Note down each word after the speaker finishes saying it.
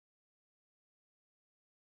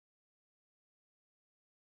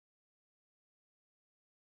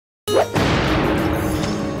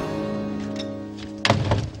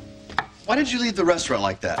Why did you leave the restaurant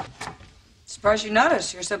like that? Surprised you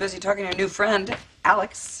noticed. You're so busy talking to your new friend,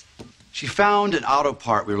 Alex. She found an auto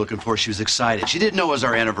part we were looking for. She was excited. She didn't know it was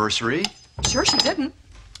our anniversary. Sure she didn't.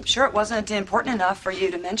 I'm sure it wasn't important enough for you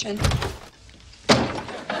to mention.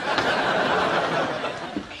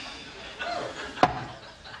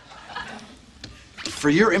 For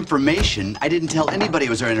your information, I didn't tell anybody it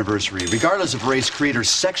was our anniversary, regardless of race, creed, or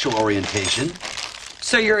sexual orientation.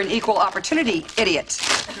 So you're an equal opportunity idiot.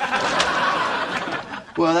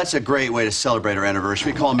 Well, that's a great way to celebrate our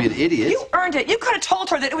anniversary. Call me an idiot. You earned it. You could have told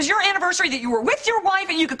her that it was your anniversary, that you were with your wife,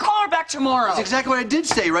 and you could call her back tomorrow. That's exactly what I did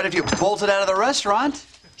say, right after you bolted out of the restaurant.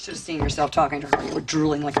 You should have seen yourself talking to her. You were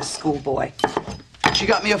drooling like a schoolboy. She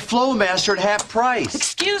got me a Flowmaster at half price.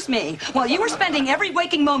 Excuse me. While you were spending every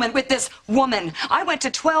waking moment with this woman, I went to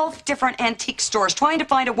 12 different antique stores trying to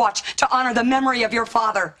find a watch to honor the memory of your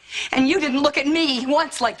father. And you didn't look at me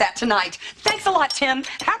once like that tonight. Thanks a lot, Tim.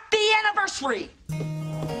 Happy anniversary.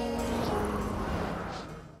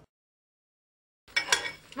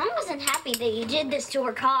 Mom wasn't happy that you did this to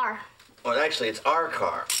her car. Well, actually, it's our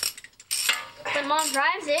car. But Mom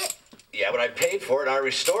drives it. Yeah, but I paid for it and I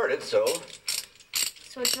restored it, so...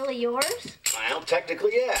 So it's really yours? Well,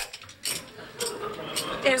 technically, yeah.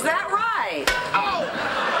 Is that right? Oh!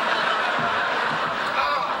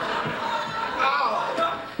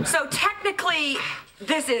 Oh! So technically,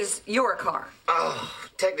 this is your car. Oh,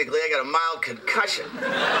 technically, I got a mild concussion.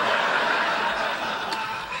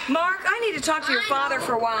 Mark, I need to talk to your father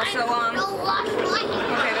for a while, so, Okay,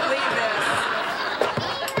 but leave this.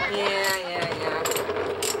 Yeah.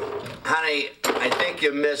 Honey, I think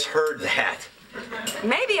you misheard that.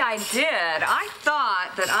 Maybe I did. I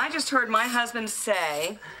thought that I just heard my husband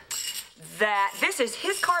say that this is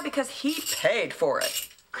his car because he paid for it.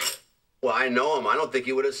 Well, I know him. I don't think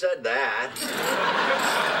he would have said that.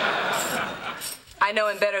 I know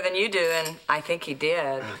him better than you do, and I think he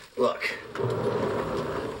did. Look,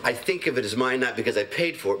 I think of it as mine not because I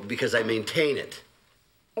paid for it, but because I maintain it.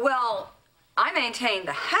 Well, I maintain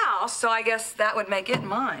the house, so I guess that would make it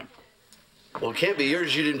mine. Well, it can't be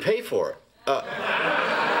yours. You didn't pay for it.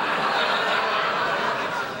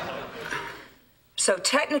 So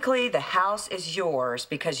technically, the house is yours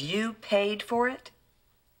because you paid for it?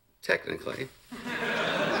 Technically.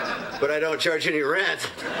 But I don't charge any rent.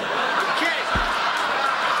 I'm kidding.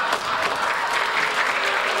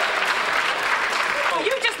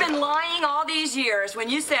 You've just been lying all these years when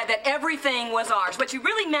you said that everything was ours. What you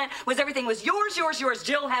really meant was everything was yours, yours, yours.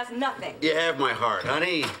 Jill has nothing. You have my heart,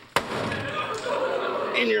 honey.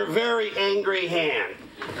 In your very angry hand.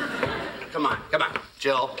 Come on,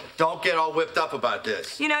 Jill. Don't get all whipped up about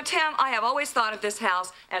this. You know, Tim, I have always thought of this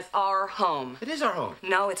house as our home. It is our home.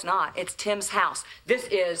 No, it's not. It's Tim's house. This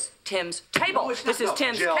is Tim's table. No, it's this not. is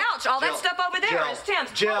Tim's Jill, couch. All Jill, that stuff over there is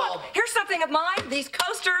Tim's. Jill. Oh, look, here's something of mine. These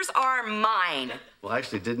coasters are mine. Well,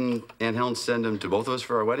 actually, didn't Aunt Helen send them to both of us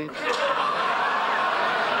for our wedding?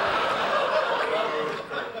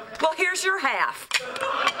 Well, here's your half.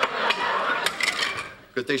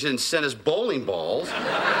 Good thing she didn't send us bowling balls.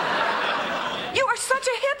 You are such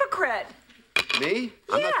a hypocrite. Me?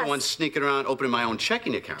 I'm not Yes. the one sneaking around opening my own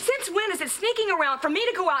checking account. Since when is it sneaking around for me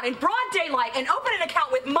to go out in broad daylight and open an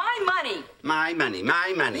account with my money? My money,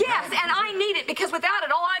 my money. Yes, and I need it because without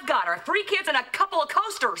it, all I've got are 3 kids and a couple of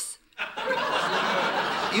coasters.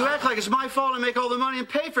 You act like it's my fault to make all the money and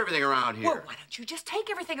pay for everything around here. Well, why don't you just take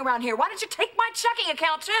everything around here? Why don't you take my checking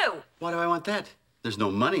account, too? Why do I want that? There's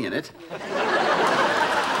no money in it.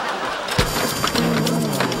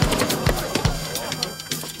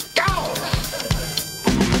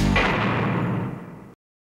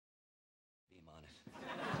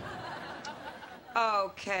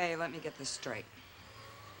 Okay, let me get this straight.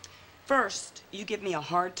 First, you give me a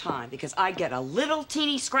hard time because I get a little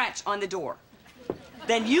teeny scratch on the door.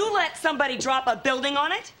 Then you let somebody drop a building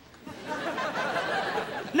on it?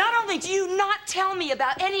 Not only do you not tell me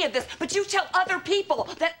about any of this, but you tell other people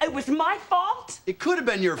that it was my fault? It could have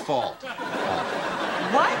been your fault.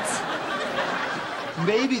 What?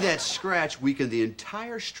 Maybe that scratch weakened the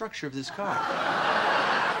entire structure of this car.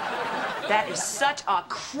 That is such a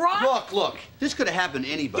crock. Look, this could have happened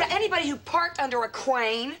to anybody. Yeah, anybody who parked under a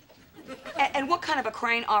crane. And what kind of a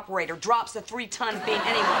crane operator drops a 3-ton beam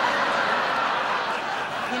anyway?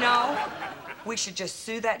 You know, we should just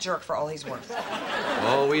sue that jerk for all he's worth.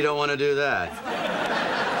 Oh, we don't want to do that.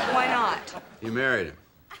 Why not? You married him.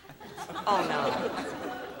 Oh, no.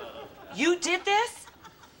 You did this?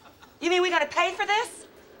 You mean we gotta pay for this?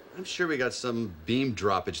 I'm sure we got some beam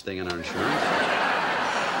droppage thing in our insurance.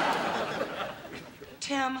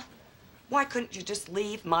 Tim, Why couldn't you just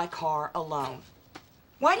leave my car alone?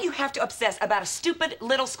 Why do you have to obsess about a stupid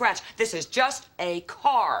little scratch? This is just a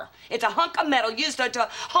car. It's a hunk of metal used to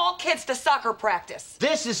haul kids to soccer practice.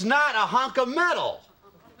 This is not a hunk of metal.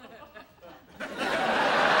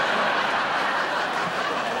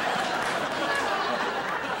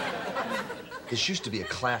 This used to be a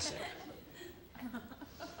classic.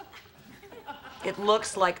 It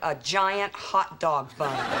looks like a giant hot dog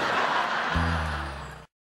bun.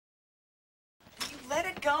 You let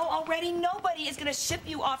it go already? Nobody is gonna ship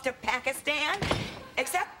you off to Pakistan,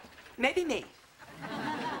 except maybe me.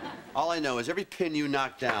 All I know is every pin you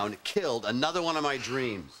knocked down killed another one of my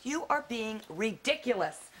dreams. You are being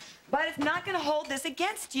ridiculous, but it's not gonna hold this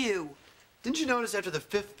against you. Didn't you notice after the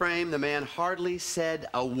 5th frame, the man hardly said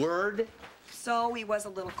a word? So he was a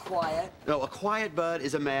little quiet. No, a quiet bud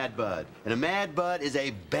is a mad bud, and a mad bud is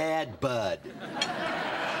a bad bud.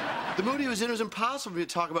 The mood he was in, it was impossible for me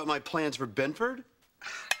to talk about my plans for Benford.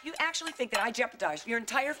 You actually think that I jeopardized your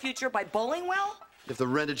entire future by bowling well? If the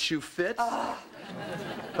rented shoe fits.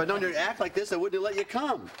 If I'd known you'd act like this, I wouldn't have let you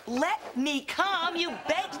come. Let me come? You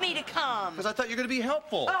begged me to come. Because I thought you were going to be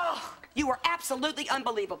helpful. Oh, you are absolutely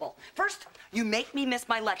unbelievable. First, you make me miss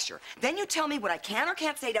my lecture. Then you tell me what I can or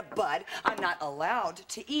can't say to Bud. I'm not allowed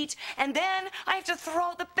to eat. And then I have to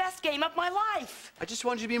throw the best game of my life. I just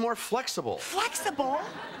wanted you to be more flexible. Flexible?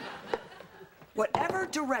 Whatever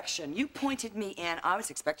direction you pointed me in, I was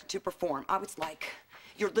expected to perform. I was like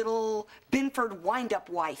your little Binford wind-up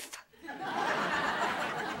wife.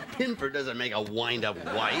 Binford doesn't make a wind-up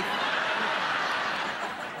wife.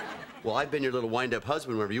 Well, I've been your little wind-up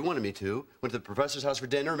husband wherever you wanted me to. Went to the professor's house for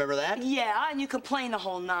dinner, remember that? Yeah, and you complained the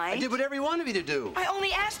whole night. I did whatever you wanted me to do. I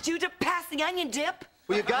only asked you to pass the onion dip.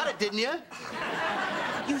 Well, you got it, didn't you?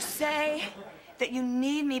 You say that you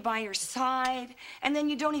need me by your side, and then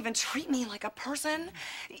you don't even treat me like a person.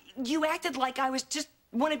 You acted like I was just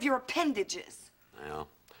one of your appendages. Well,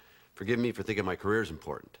 forgive me for thinking my career's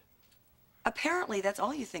important. Apparently, that's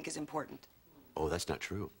all you think is important. Oh, that's not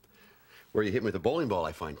true. Where you hit me with a bowling ball,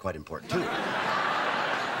 I find quite important, too.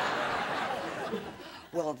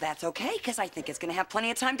 Well, that's okay, because I think it's going to have plenty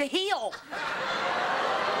of time to heal.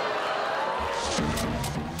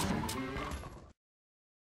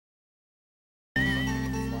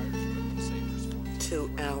 2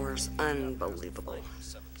 hours, unbelievable.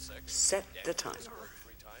 Set the timer.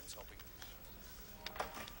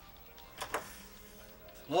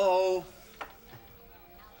 Hello?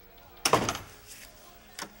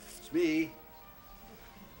 It's me.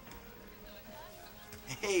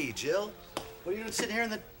 Hey, Jill. What are you doing sitting here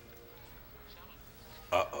in the...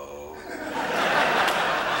 Uh-oh.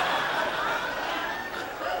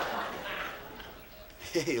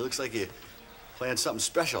 Hey, looks like you planned something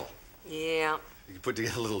special. Yeah. You put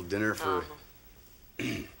together a little dinner for...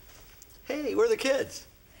 Hey, where are the kids?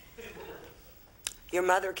 Your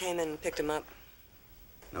mother came and picked him up.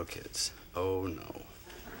 No kids. Oh, no.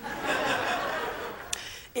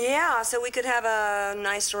 Yeah, so we could have a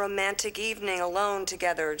nice romantic evening alone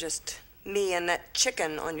together, just me and that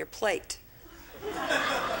chicken on your plate.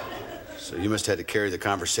 So you must have had to carry the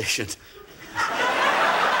conversation.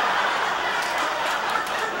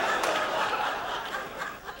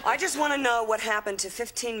 I just want to know what happened to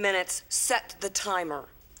 15 minutes. Set the timer.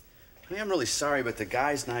 Honey, I'm really sorry, but the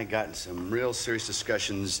guys and I got in some real serious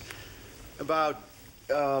discussions about,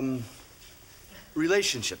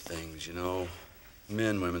 relationship things, you know.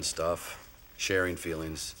 Men, women stuff. Sharing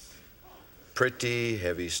feelings. Pretty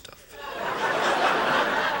heavy stuff.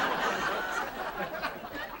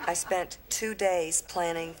 I spent 2 days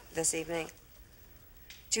planning this evening.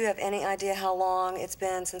 Do you have any idea how long it's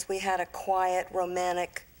been since we had a quiet,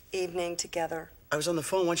 romantic evening together? I was on the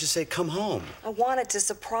phone. Why don't you say, come home? I wanted to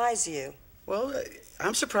surprise you. Well,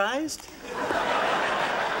 I'm surprised.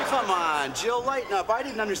 Come on, Jill, lighten up. I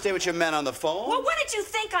didn't understand what you meant on the phone. Well, what did you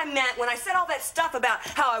think I meant when I said all that stuff about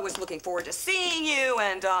how I was looking forward to seeing you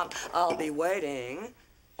and, I'll be waiting?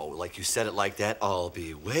 Oh, like you said it like that? I'll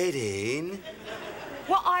be waiting.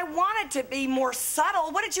 Well, I wanted to be more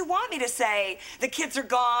subtle. What did you want me to say? The kids are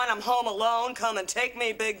gone, I'm home alone, come and take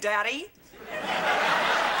me, Big Daddy?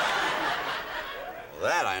 Well,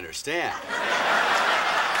 that I understand.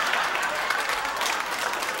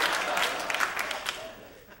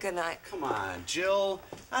 Good night. Come on, Jill.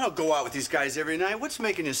 I don't go out with these guys every night. What's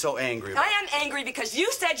making you so angry? I am angry because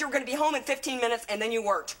you said you were going to be home in 15 minutes and then you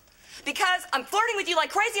weren't. Because I'm flirting with you like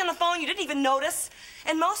crazy on the phone, you didn't even notice.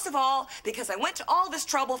 And most of all, because I went to all this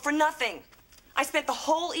trouble for nothing. I spent the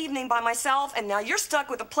whole evening by myself and now you're stuck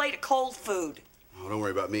with a plate of cold food. Oh, don't worry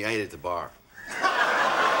about me. I ate at the bar.